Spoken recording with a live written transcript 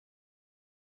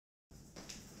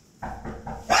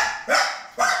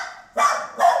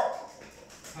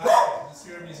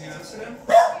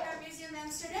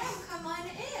Amsterdam, come on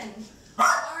in.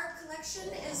 Our collection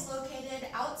is located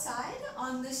outside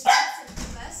on the streets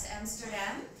of West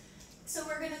Amsterdam, so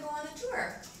we're going to go on a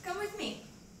tour. Come with me.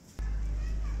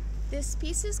 This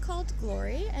piece is called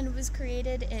Glory and was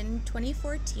created in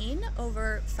 2014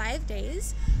 over 5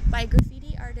 days by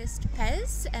graffiti artist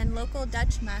Pez and local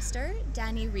Dutch master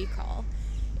Danny Recall.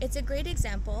 It's a great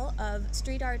example of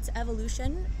street art's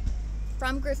evolution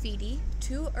from graffiti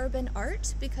to urban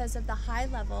art because of the high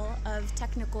level of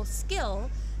technical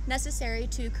skill necessary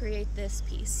to create this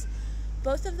piece.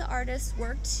 Both of the artists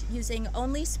worked using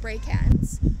only spray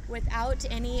cans without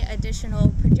any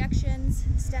additional projections,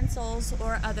 stencils,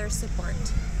 or other support.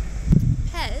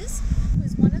 Pez,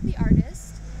 who's one of the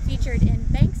artists featured in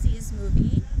Banksy's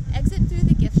movie Exit Through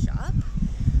the Gift Shop,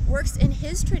 works in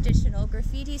his traditional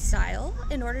graffiti style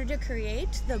in order to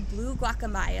create the blue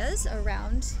guacamayas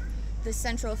around the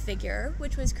central figure,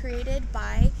 which was created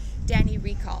by Danny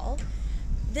Recall.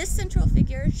 This central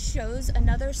figure shows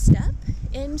another step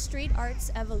in street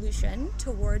art's evolution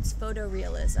towards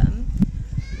photorealism,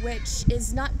 which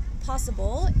is not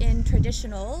possible in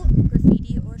traditional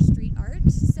graffiti or street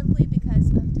art simply because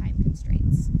of time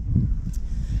constraints.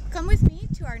 Come with me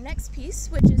to our next piece,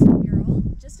 which is a mural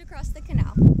just across the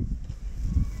canal.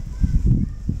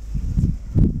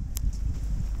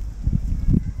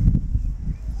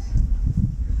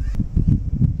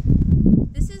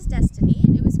 This is Destiny.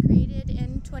 It was created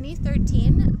in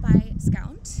 2013 by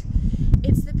Scout.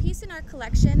 It's the piece in our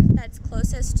collection that's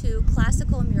closest to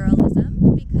classical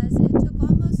muralism because it took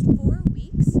almost 4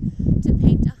 weeks to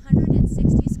paint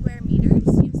 160 square meters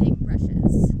using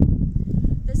brushes.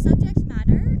 The subject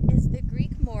matter is the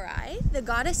Greek Moirai, the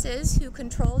goddesses who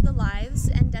control the lives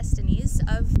and destinies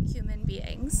of human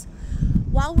beings.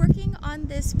 While working on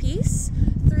this piece,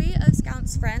 3 of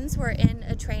Scout's friends were in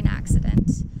a train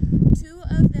accident. 2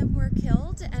 of them were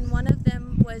killed and 1 of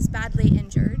them was badly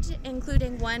injured,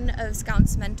 including one of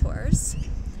Scout's mentors.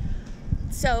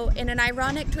 So, in an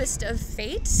ironic twist of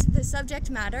fate, the subject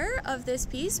matter of this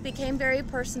piece became very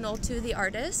personal to the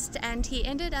artist, and he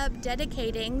ended up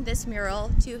dedicating this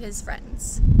mural to his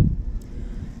friends.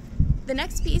 The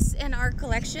next piece in our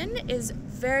collection is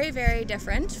very, very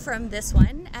different from this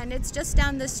one, and it's just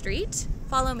down the street.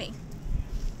 Follow me.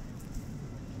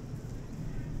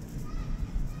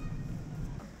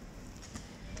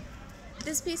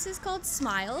 This piece is called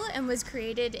Smile and was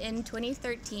created in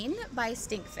 2013 by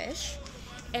Stinkfish.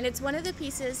 And it's one of the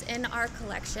pieces in our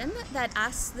collection that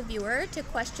asks the viewer to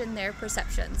question their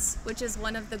perceptions, which is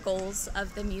one of the goals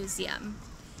of the museum.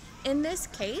 In this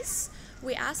case,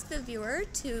 we ask the viewer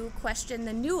to question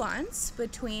the nuance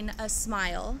between a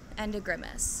smile and a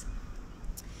grimace.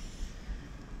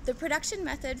 The production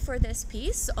method for this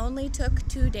piece only took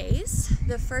 2 days.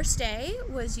 The first day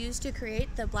was used to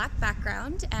create the black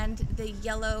background and the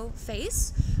yellow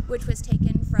face, which was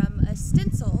taken from a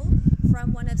stencil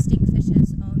from one of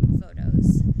Stinkfish's own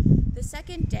photos. The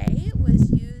second day was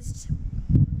used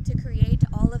to create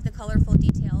all of the colorful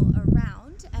detail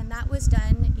around, and that was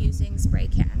done using spray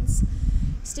cans.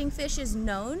 Stinkfish is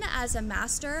known as a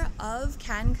master of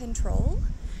can control,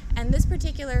 and this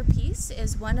particular piece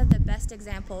is one of the best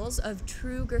examples of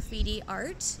true graffiti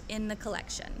art in the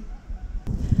collection.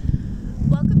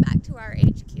 Welcome back to our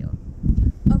HQ.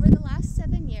 Over the last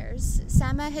 7 years,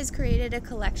 Sama has created a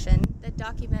collection that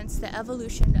documents the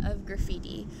evolution of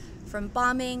graffiti, from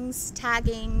bombings,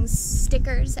 taggings,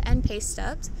 stickers, and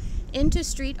paste-ups, into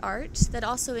street art that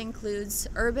also includes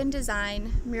urban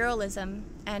design, muralism,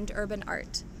 and urban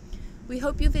art. We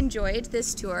hope you've enjoyed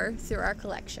this tour through our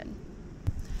collection.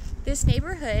 This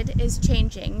neighborhood is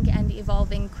changing and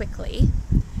evolving quickly.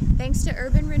 Thanks to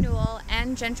urban renewal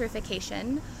and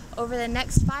gentrification, over the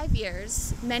next 5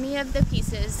 years, many of the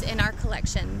pieces in our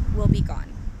collection will be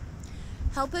gone.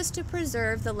 Help us to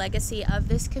preserve the legacy of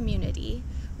this community,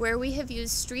 where we have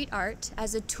used street art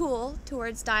as a tool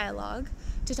towards dialogue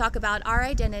to talk about our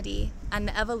identity and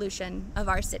the evolution of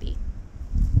our city.